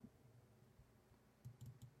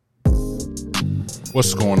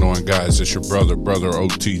What's going on, guys? It's your brother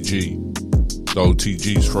OTG. The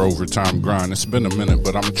OTG's for Overtime Grind. It's been a minute,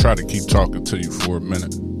 but I'm going to try to keep talking to you for a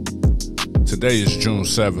minute. Today is June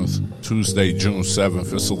 7th, Tuesday, June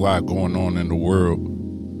 7th. It's a lot going on in the world.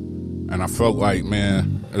 And I felt like,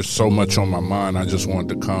 man, there's so much on my mind. I just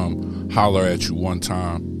wanted to come holler at you one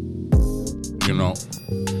time. You know,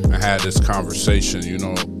 I had this conversation, you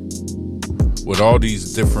know, with all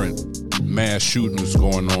these different mass shootings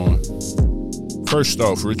going on. First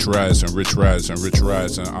off, Rich Rising,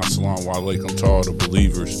 Assalamu alaikum to all the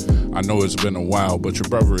believers. I know it's been a while, but your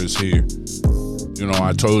brother is here. You know,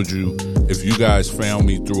 I told you, if you guys found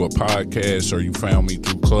me through a podcast, or you found me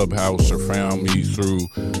through Clubhouse, or found me through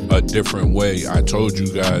a different way, I told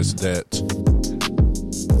you guys that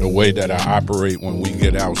the way that I operate when we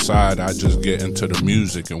get outside, I just get into the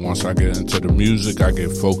music. And once I get into the music, I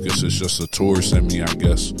get focused. It's just a tourist in me, I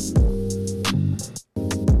guess.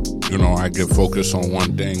 You know, I get focused on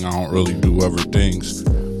one thing. I don't really do other things.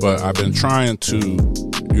 But I've been trying to,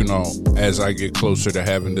 you know, as I get closer to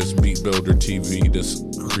having this Beat Builder TV, this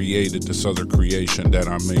other creation that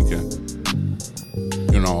I'm making,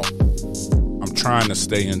 you know, I'm trying to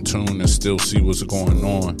stay in tune and still see what's going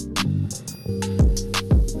on.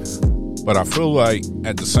 But I feel like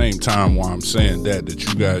at the same time while I'm saying that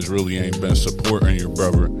you guys really ain't been supporting your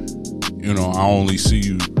brother. You know, I only see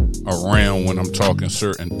you around when I'm talking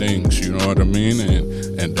certain things, you know what I mean?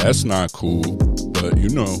 And that's not cool. But, you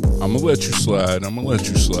know, I'm going to let you slide. I'm going to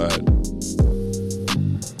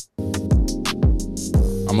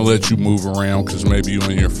let you move around because maybe you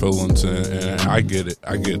in your feelings, and I get it.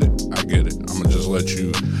 I'm going to just let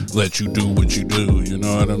you do what you do, you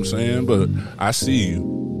know what I'm saying? But I see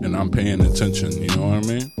you, and I'm paying attention, you know what I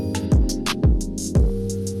mean?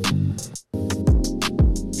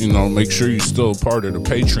 You know, make sure you're still a part of the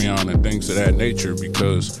Patreon and things of that nature,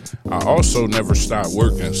 because I also never stop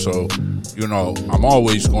working. So, you know, I'm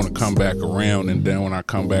always going to come back around, and then when I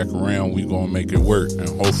come back around, we're going to make it work. And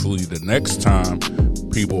hopefully the next time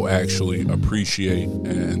people actually appreciate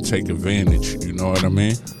and take advantage, you know what I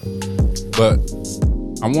mean? But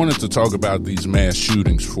I wanted to talk about these mass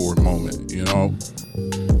shootings for a moment, you know?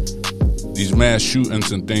 These mass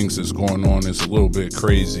shootings and things that's going on is a little bit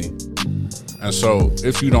crazy. And so,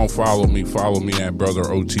 if you don't follow me at Brother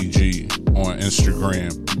OTG on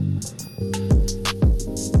Instagram.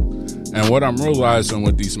 And what I'm realizing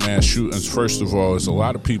with these mass shootings, first of all, is a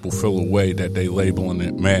lot of people feel a way that they labeling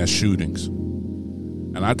it mass shootings.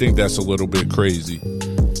 And I think that's a little bit crazy.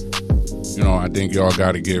 You know, I think y'all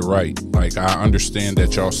got to get right. Like, I understand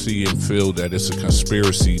that y'all see and feel that it's a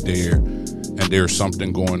conspiracy there, and there's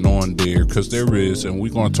something going on there, because there is, and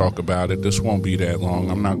we're going to talk about it. This won't be that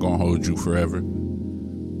long. I'm not going to hold you forever.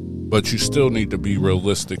 But you still need to be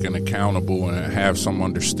realistic and accountable and have some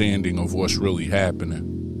understanding of what's really happening.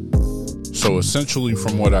 So essentially,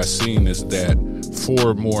 from what I've seen, is that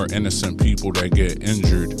 4 more innocent people that get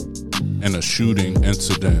injured in a shooting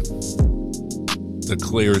incident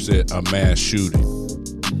declares it a mass shooting.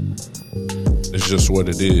 It's just what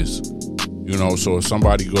it is. You know, so if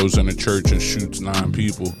somebody goes in a church and shoots 9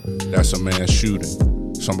 people, that's a mass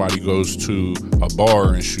shooting. Somebody goes to a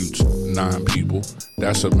bar and shoots 9 people,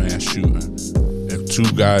 that's a mass shooting. If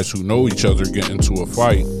 2 guys who know each other get into a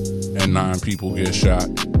fight and 9 people get shot,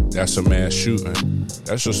 that's a mass shooting.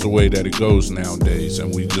 That's just the way that it goes nowadays,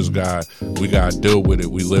 and we got to deal with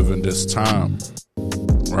it. We live in this time,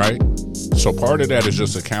 right? So part of that is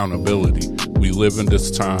just accountability. We live in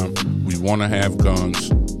this time. We want to have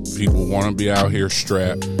guns. People want to be out here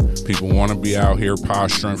strapped. People want to be out here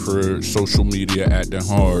posturing for social media, acting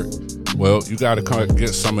hard. Well, you got to get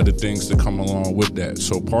some of the things that come along with that.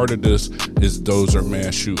 So part of this is those are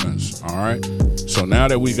mass shootings, all right? So now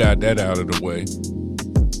that we got that out of the way,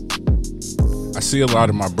 I see a lot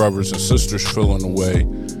of my brothers and sisters feeling away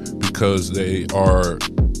because it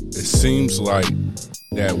seems like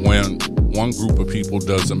that when one group of people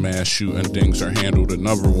does a mass shooting, things are handled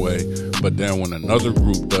another way. But then when another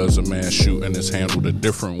group does a mass shooting, it's handled a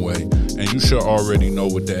different way. And you should already know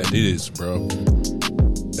what that is, bro.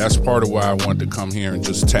 That's part of why I wanted to come here and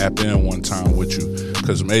just tap in one time with you,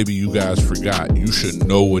 because maybe you guys forgot. You should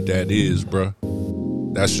know what that is, bro.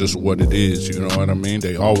 That's just what it is, you know what I mean?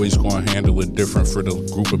 They always going to handle it different for the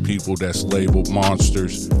group of people that's labeled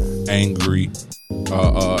monsters, angry,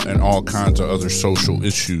 and all kinds of other social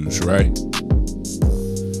issues, right?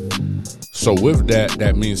 So with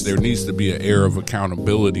that means there needs to be an air of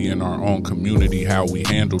accountability in our own community, how we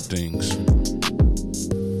handle things.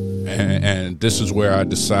 And this is where I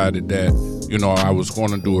decided that, you know, I was going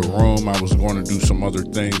to do a room, I was going to do some other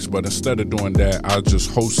things, but instead of doing that, I'll just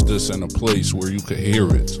host this in a place where you could hear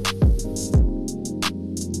it.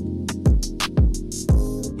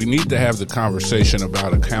 We need to have the conversation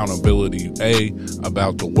about accountability. A,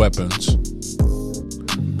 about the weapons.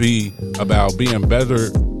 B, about being better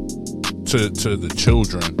to the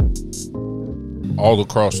children all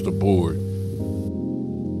across the board.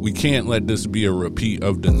 We can't let this be a repeat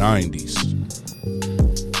of the 90s.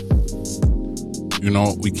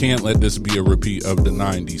 We can't let this be a repeat of the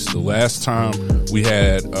 90s. The last time we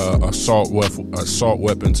had assault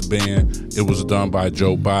weapons ban, it was done by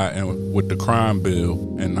Joe Biden with the crime bill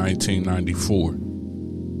in 1994.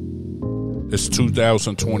 It's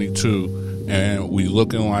 2022, and we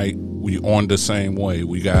looking like we on the same way.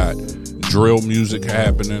 We got drill music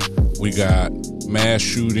happening. We got mass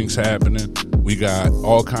shootings happening. We got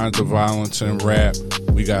all kinds of violence in rap.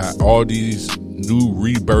 We got all these new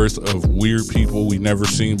rebirth of weird people we never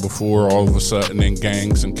seen before all of a sudden in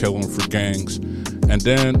gangs and killing for gangs. And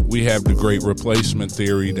then we have the great replacement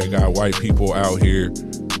theory that got white people out here,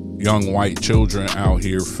 young white children out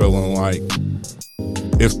here feeling like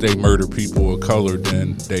if they murder people of color,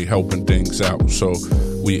 then they helping things out. So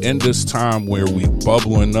we in this time where we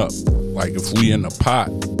bubbling up. Like if we in a pot,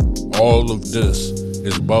 all of this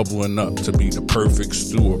is bubbling up to be the perfect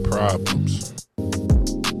stew of problems.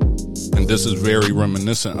 And this is very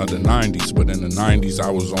reminiscent of the 90s, but in the 90s,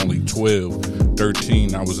 I was only 12,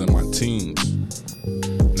 13, I was in my teens.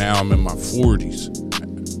 Now I'm in my 40s.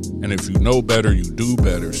 And if you know better, you do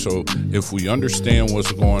better. So if we understand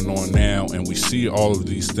what's going on now and we see all of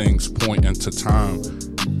these things pointing to time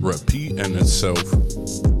repeating itself,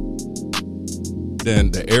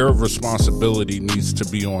 then the air of responsibility needs to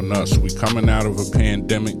be on us. We coming out of a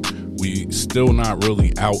pandemic. We still not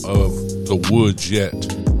really out of the woods yet.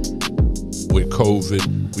 With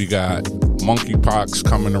COVID, we got monkeypox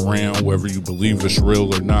coming around, whether you believe it's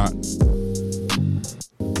real or not.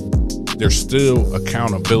 There's still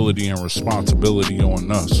accountability and responsibility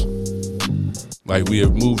on us. Like we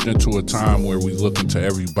have moved into a time where we look into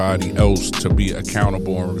everybody else to be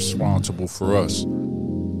accountable and responsible for us.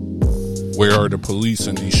 Where are the police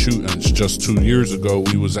in these shootings? Just 2 years ago,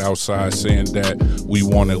 we was outside saying that we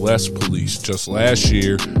wanted less police. Just last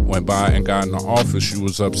year, when Biden got in the office, you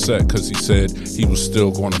was upset because he said he was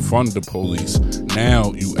still going to fund the police.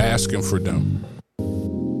 Now you asking for them.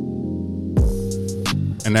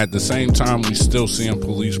 And at the same time, we still seeing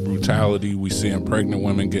police brutality. We seeing pregnant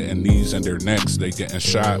women getting knees in their necks. They getting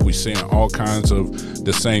shot. We seeing all kinds of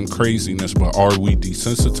the same craziness. But are we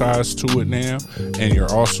desensitized to it now? And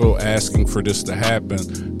you're also asking for this to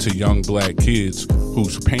happen to young black kids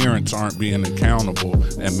whose parents aren't being accountable.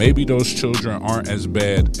 And maybe those children aren't as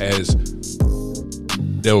bad as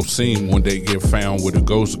they'll seem when they get found with a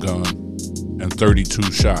ghost gun and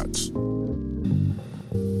 32 shots.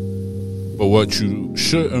 But what you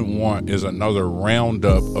shouldn't want is another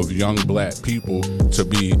roundup of young black people to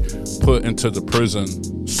be put into the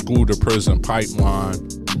prison, school to prison pipeline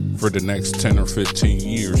for the next 10 or 15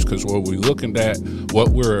 years. Because what we're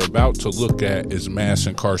about to look at is mass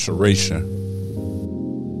incarceration.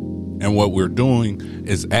 And what we're doing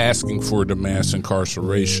is asking for the mass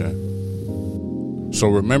incarceration. So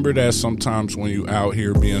remember that sometimes when you out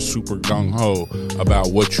here being super gung-ho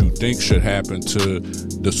about what you think should happen to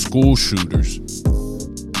the school shooters,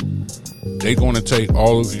 they're going to take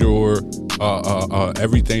all of your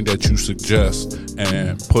everything that you suggest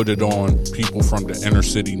and put it on people from the inner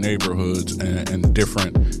city neighborhoods and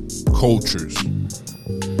different cultures.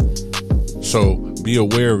 So be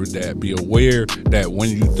aware of that. Be aware that when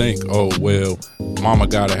you think, oh, well, mama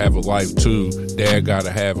gotta have a life too, dad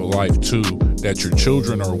gotta have a life too, that your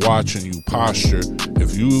children are watching you posture.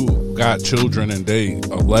 If you got children and they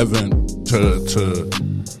 11 to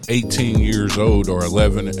 18 years old or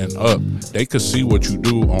 11 and up, they could see what you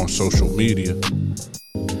do on social media.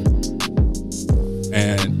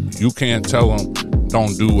 And you can't tell them,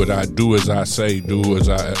 don't do what I do as I say, do as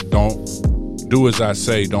I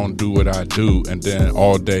say, don't do what I do. And then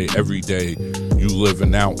all day, every day, you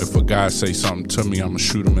living out. If a guy say something to me, I'm going to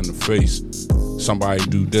shoot him in the face. Somebody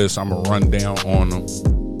do this, I'm going to run down on them.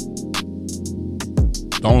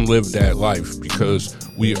 Don't live that life, because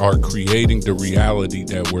we are creating the reality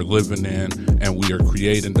that we're living in, and we are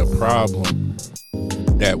creating the problem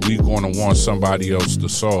that we're going to want somebody else to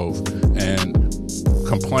solve. And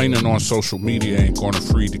complaining on social media ain't going to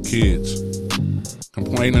free the kids.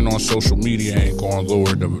 Complaining on social media ain't going to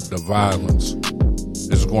lower the violence.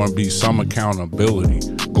 There's going to be some accountability,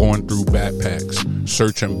 going through backpacks,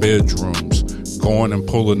 searching bedrooms, going and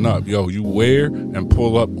pulling up. Yo, you wear and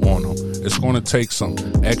pull up on them. It's going to take some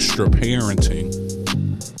extra parenting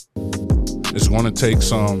It's going to take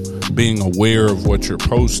some being aware of what you're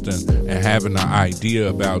posting and having an idea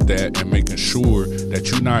about that and making sure that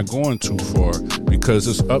you're not going too far, because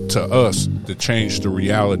it's up to us to change the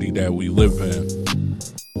reality that we live in.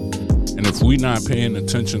 And if we're not paying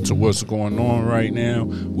attention to what's going on right now,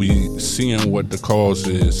 we seeing what the cause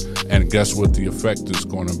is, and guess what the effect is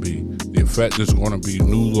going to be? The effect is going to be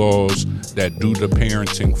new laws that do the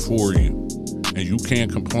parenting for you. And you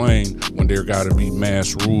can't complain when there got to be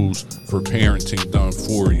mass rules for parenting done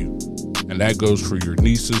for you. And that goes for your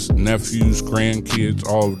nieces, nephews, grandkids,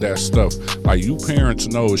 all of that stuff. Like, you parents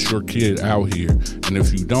know it's your kid out here. And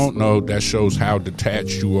if you don't know, that shows how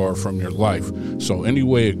detached you are from your life. So any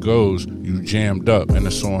way it goes, you jammed up, and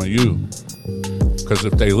it's on you. Because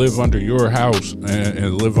if they live under your house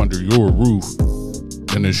and live under your roof,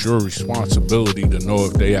 then it's your responsibility to know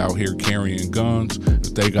if they out here carrying guns,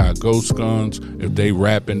 if they got ghost guns, if they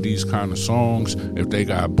rapping these kind of songs, if they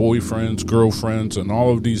got boyfriends, girlfriends, and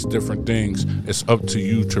all of these different things. It's up to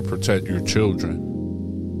you to protect your children.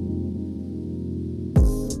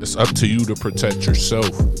 It's up to you to protect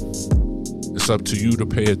yourself. It's up to you to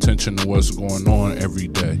pay attention to what's going on every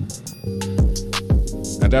day.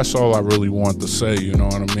 And that's all I really want to say, you know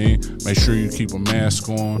what I mean? Make sure you keep a mask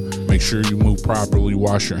on. Make sure you move properly.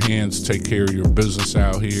 Wash your hands. Take care of your business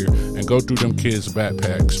out here. And go through them kids'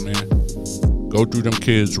 backpacks, man. Go through them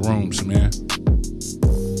kids' rooms, man.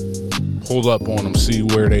 Pull up on them. See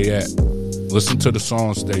where they at. Listen to the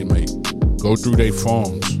songs they make. Go through their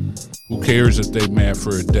phones. Who cares if they mad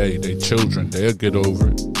for a day? They children. They'll get over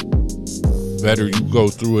it. Better you go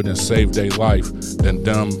through it and save their life than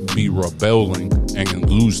them be rebelling and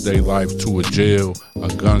lose their life to a jail, a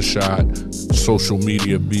gunshot, social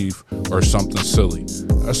media beef, or something silly.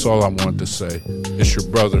 That's all I wanted to say. It's your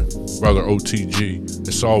brother OTG.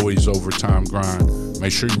 It's always Overtime Grind.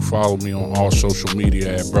 Make sure you follow me on all social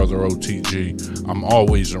media at Brother OTG. I'm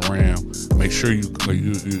always around. Make sure you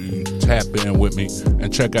tap in with me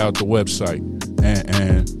and check out the website.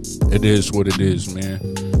 And it is what it is, man.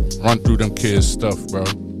 Run through them kids' stuff, bro.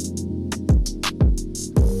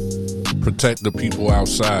 Protect the people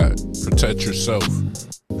outside. Protect yourself.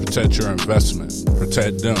 Protect your investment.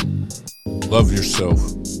 Protect them. Love yourself.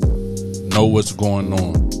 Know what's going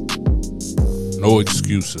on. No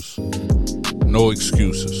excuses. No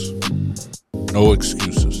excuses. No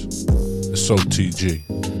excuses. It's OTG.